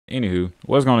Anywho,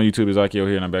 what's going on YouTube? Itzeikyo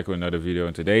here, and I'm back with another video.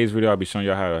 In today's video, I'll be showing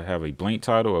y'all how to have a blank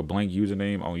title or blank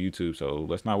username on YouTube. So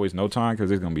let's not waste no time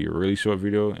because it's going to be a really short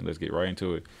video, and let's get right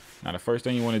into it. Now, the first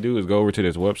thing you want to do is go over to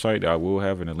this website that I will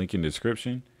have in the link in the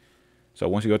description. So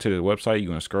once you go to this website, you're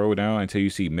going to scroll down until you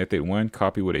see method 1,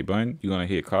 copy with a button. You're going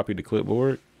to hit copy to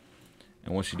clipboard.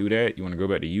 And once you do that, you want to go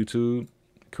back to YouTube,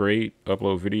 create,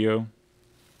 upload video.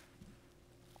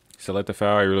 Select the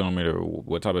file. It really don't matter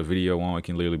what type of video you want. It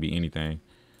can literally be anything.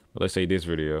 But let's say this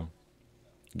video.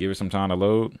 Give it some time to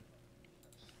load.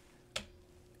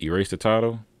 Erase the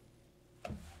title.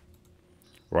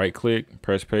 Right click,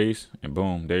 press paste, and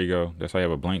boom, there you go. That's how you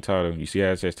have a blank title. You see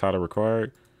how it says title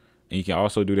required? And you can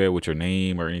also do that with your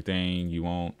name or anything you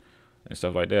want and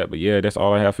stuff like that. But yeah, that's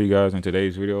all I have for you guys in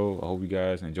today's video. I hope you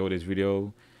guys enjoyed this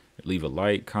video. Leave a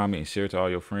like, comment, and share to all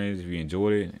your friends if you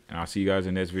enjoyed it. And I'll see you guys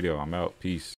in the next video. I'm out.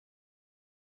 Peace.